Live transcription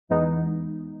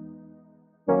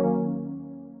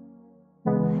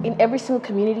in every single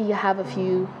community you have a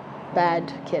few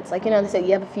bad kids. Like, you know, they say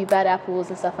you have a few bad apples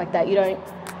and stuff like that. You don't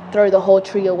throw the whole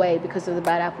tree away because of the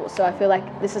bad apples. So I feel like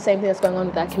this is the same thing that's going on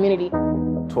with that community.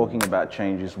 Talking about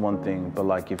change is one thing, but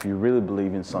like if you really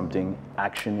believe in something,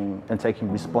 actioning and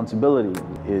taking responsibility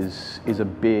is a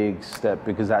big step,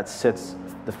 because that sets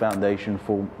the foundation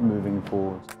for moving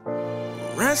forward.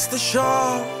 Rest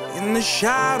assured, in the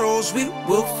shadows we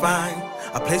will find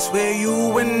a place where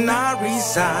you and I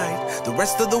reside. The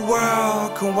rest of the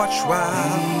world can watch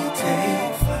while we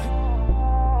take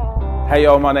flight. Hey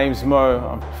yo, my name's Mo.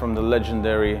 I'm from the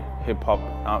legendary hip-hop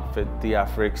outfit The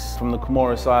Africs. From the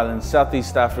Comoros Islands,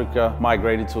 Southeast Africa,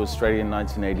 migrated to Australia in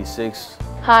 1986.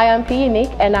 Hi, I'm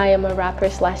P-UniQue and I am a rapper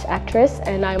slash actress,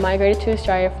 and I migrated to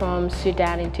Australia from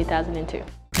Sudan in 2002.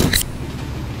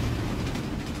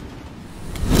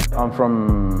 I'm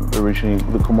from originally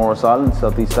the Comoros Islands,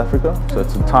 Southeast Africa. So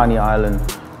it's a tiny island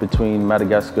between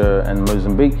Madagascar and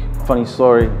Mozambique. Funny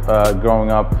story,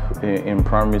 growing up in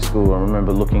primary school, I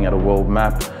remember looking at a world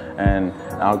map, and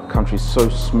our country's so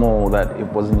small that it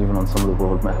wasn't even on some of the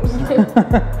world maps.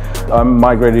 I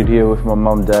migrated here with my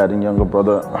mum, dad and younger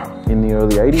brother in the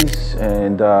early 80s,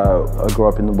 and I grew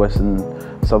up in the western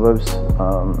suburbs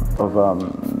of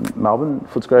Melbourne,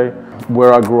 Footscray.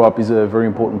 Where I grew up is a very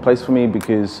important place for me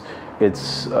because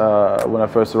it's, when I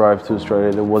first arrived to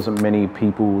Australia, there wasn't many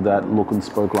people that looked and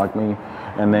spoke like me.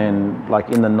 And then like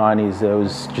in the 90s, there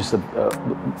was just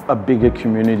a bigger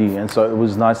community. And so it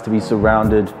was nice to be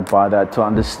surrounded by that, to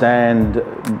understand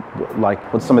like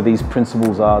what some of these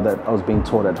principles are that I was being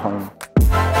taught at home.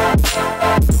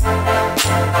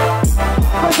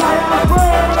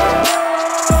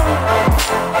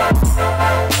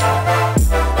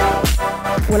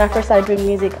 When I first started doing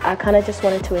music, I kind of just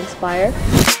wanted to inspire.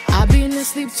 I've been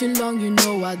asleep too long, you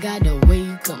know I gotta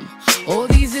wake 'em. All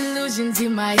these illusions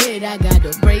in my head, I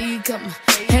gotta break 'em.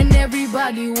 And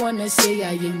everybody wanna say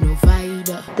I ain't no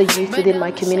fighter. The youth within my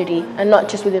community, and not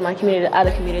just within my community, the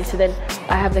other communities. So then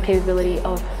I have the capability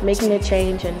of making a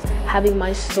change and having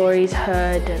my stories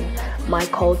heard and my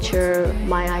culture,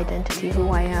 my identity, who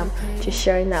I am, just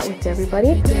sharing that with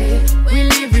everybody. We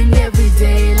living every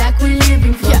day like we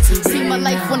living for today. See my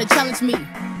life wanna challenge me.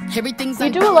 You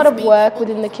do a lot of work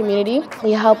within the community.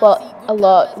 You help out a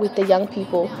lot with the young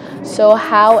people. So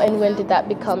how and when did that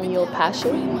become your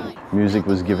passion? Music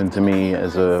was given to me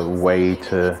as a way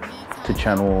to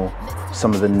channel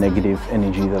some of the negative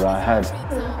energy that I had.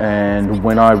 And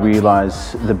when I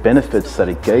realized the benefits that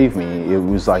it gave me, it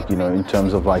was like, you know, in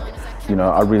terms of like, you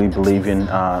know, I really believe in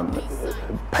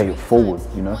pay it forward,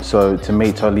 you know. So to me,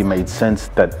 it totally made sense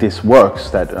that this works,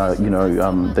 that, you know,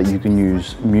 that you can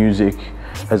use music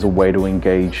as a way to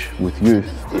engage with youth.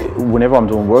 Whenever I'm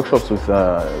doing workshops with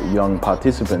young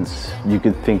participants, you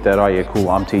could think that, oh yeah, cool,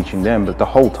 I'm teaching them, but the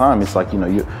whole time it's like, you know,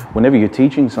 whenever you're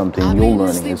teaching something, you're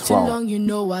learning as well. Long, you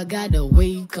know I gotta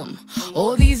wake 'em.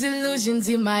 All these illusions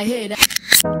in my head.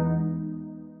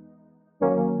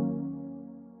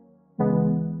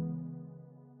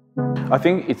 I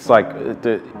think it's like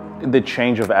the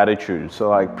change of attitude. So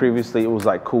like previously it was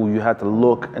like, cool, you had to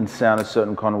look and sound a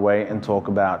certain kind of way and talk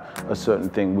about a certain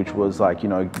thing, which was like, you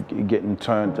know, getting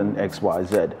turned and X, Y,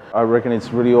 Z. I reckon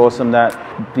it's really awesome that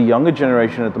the younger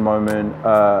generation at the moment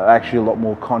are actually a lot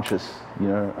more conscious, you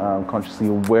know, consciously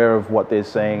aware of what they're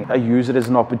saying. I use it as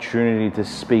an opportunity to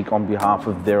speak on behalf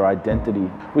of their identity,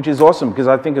 which is awesome because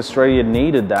I think Australia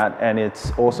needed that, and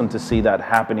it's awesome to see that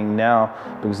happening now,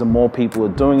 because the more people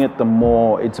are doing it, the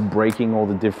more it's breaking all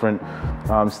the different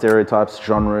stereotypes,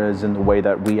 genres, and the way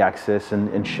that we access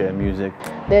and share music.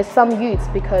 There's some youths,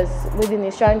 because within the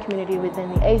Australian community,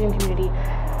 within the Asian community,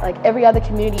 like every other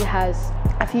community has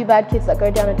a few bad kids that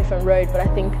go down a different road, but I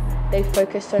think they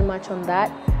focus so much on that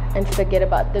and forget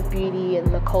about the beauty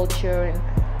and the culture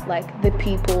and like the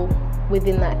people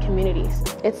within that community.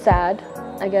 It's sad,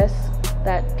 I guess,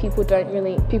 that people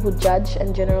judge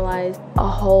and generalize a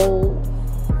whole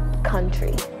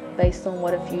country based on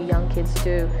what a few young kids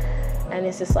do. And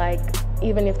it's just like,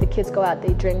 even if the kids go out,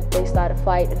 they drink, they start a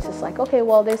fight, it's just like, okay,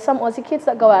 well, there's some Aussie kids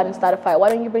that go out and start a fight. Why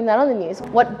don't you bring that on the news?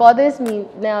 What bothers me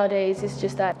nowadays is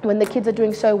just that when the kids are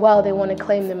doing so well, they want to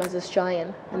claim them as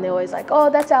Australian. And they're always like, oh,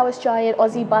 that's our Australian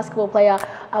Aussie basketball player,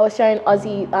 our Australian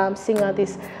Aussie singer,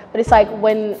 this. But it's like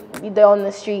when they're on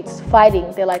the streets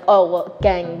fighting, they're like, oh, well,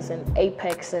 gangs and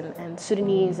Apex and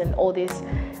Sudanese and all this.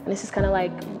 And it's just kind of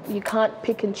like, you can't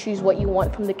pick and choose what you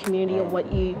want from the community and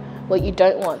what you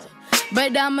don't want.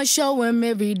 But I'ma show him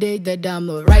every day that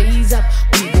I'ma rise up.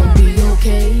 We gon' be okay.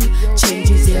 okay.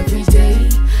 Changes every day,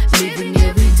 living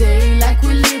every day like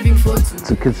we're living for today.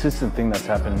 It's a consistent thing that's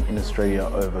happened in Australia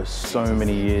over so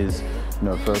many years. You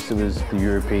know, first it was the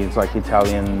Europeans, like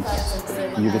Italians,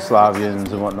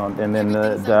 Yugoslavians and whatnot, and then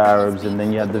the Arabs, and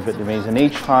then you had the Vietnamese. And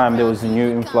each time there was a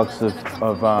new influx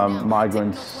of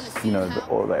migrants, you know,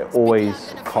 they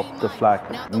always cop the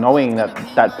flack. Knowing that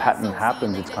that pattern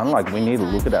happens, it's kind of like we need to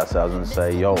look at ourselves and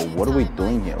say, yo, what are we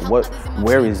doing here?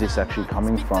 Where is this actually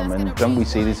coming from? And don't we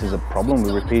see this as a problem?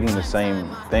 We're repeating the same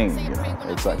thing, you know?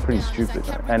 It's like pretty stupid.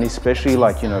 And especially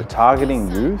like, you know,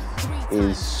 targeting youth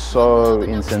is so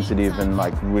insensitive and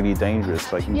like really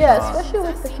dangerous. Like especially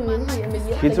with the community. I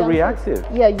mean, kids are reactive.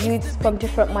 Yeah, youths from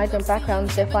different migrant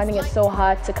backgrounds, they're finding it so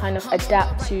hard to kind of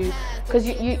adapt to, because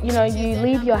you know, you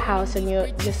leave your house and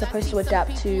you're supposed to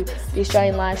adapt to the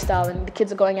Australian lifestyle, and the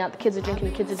kids are going out, the kids are drinking,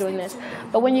 the kids are doing this.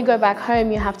 But when you go back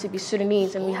home, you have to be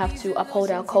Sudanese and we have to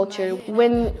uphold our culture.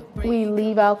 When we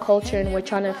leave our culture and we're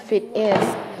trying to fit in,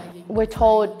 we're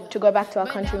told to go back to our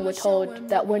country and we're told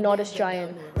that we're not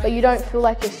Australian. But you don't feel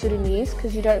like you're Sudanese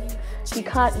because you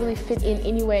can't really fit in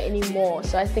anywhere anymore.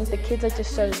 So I think the kids are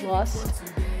just so lost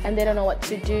and they don't know what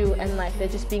to do, and like they're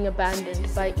just being abandoned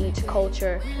by each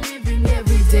culture. Living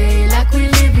every day like we're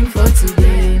living for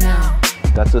today now.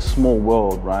 That's a small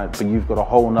world, right? But you've got a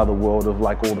whole nother world of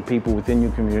like all the people within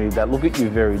your community that look at you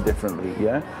very differently,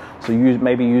 yeah? So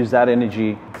maybe use that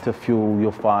energy to fuel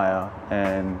your fire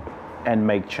and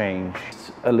make change.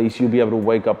 At least you'll be able to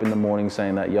wake up in the morning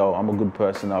saying that, yo, I'm a good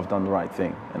person, I've done the right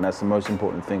thing. And that's the most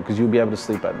important thing, because you'll be able to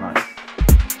sleep at night.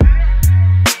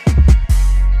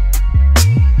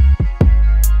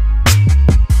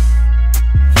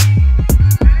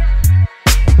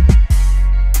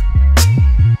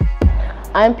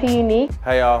 I'm P-UniQue.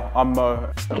 Hey y'all, I'm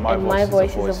Mo, And my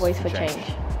voice is a voice for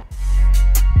change.